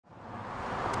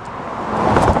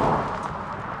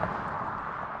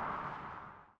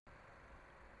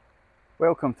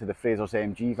Welcome to the Frasers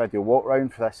MG video walk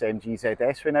round for this MG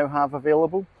ZS we now have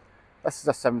available. This is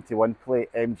a 71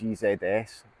 plate MG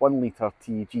ZS 1.0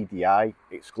 T-GDI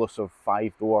exclusive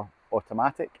 5-door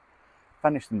automatic,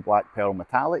 finished in black pearl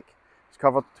metallic. It's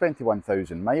covered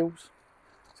 21,000 miles.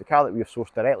 It's a car that we have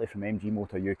sourced directly from MG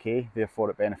Motor UK,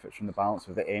 therefore it benefits from the balance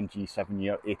of the MG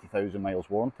 7-year 80,000 miles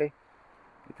warranty.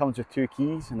 It comes with 2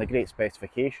 keys and a great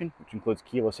specification, which includes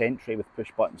keyless entry with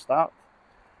push button start,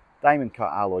 diamond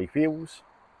cut alloy wheels,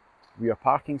 rear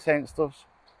parking sensors,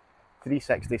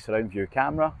 360 surround view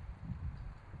camera,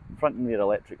 front and rear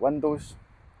electric windows,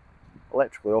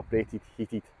 electrically operated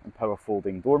heated and power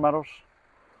folding door mirrors,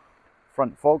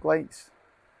 front fog lights,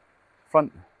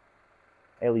 front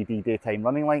LED daytime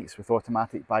running lights with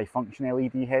automatic bi-function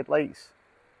LED headlights,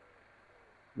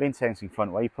 rain sensing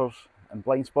front wipers and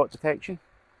blind spot detection.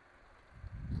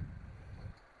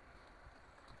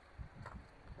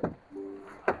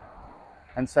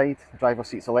 Inside, the driver's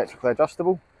seat's electrically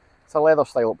adjustable. It's a leather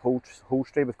style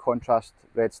upholstery with contrast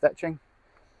red stitching.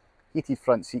 Heated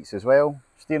front seats as well.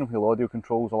 Steering wheel audio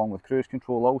controls along with cruise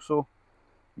control also.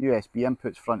 USB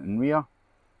inputs front and rear.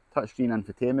 Touchscreen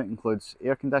infotainment includes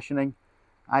air conditioning,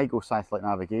 iGo satellite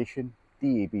navigation,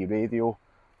 DAB radio,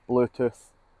 Bluetooth,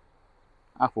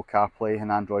 Apple CarPlay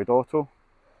and Android Auto.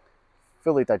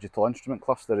 Fully digital instrument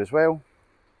cluster as well.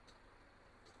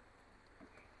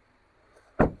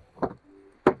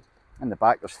 In the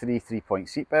back there's 3 3-point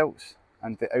seat belts,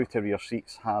 and the outer rear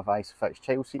seats have Isofix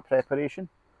child seat preparation.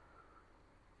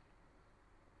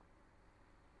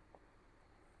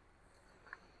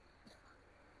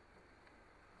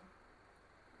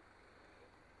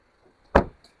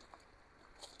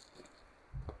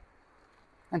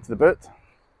 Into the boot.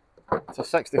 It's a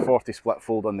 60-40 split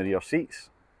fold on the rear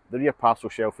seats. The rear parcel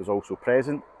shelf is also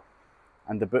present,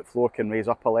 and the boot floor can raise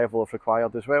up a level if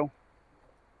required as well.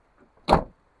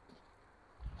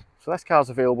 So this car is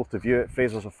available to view at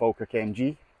Frasers of Falkirk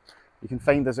MG. You can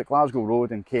find us at Glasgow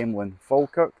Road in Camelin,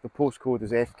 Falkirk. The postcode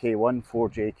is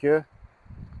FK14JQ. You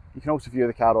can also view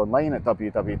the car online at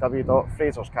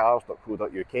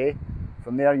www.fraserscars.co.uk.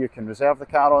 From there you can reserve the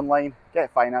car online,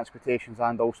 get finance quotations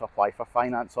and also apply for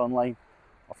finance online.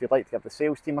 Or if you'd like to give the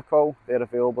sales team a call, they're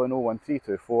available in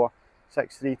 01324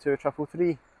 632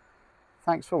 333.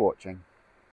 Thanks for watching.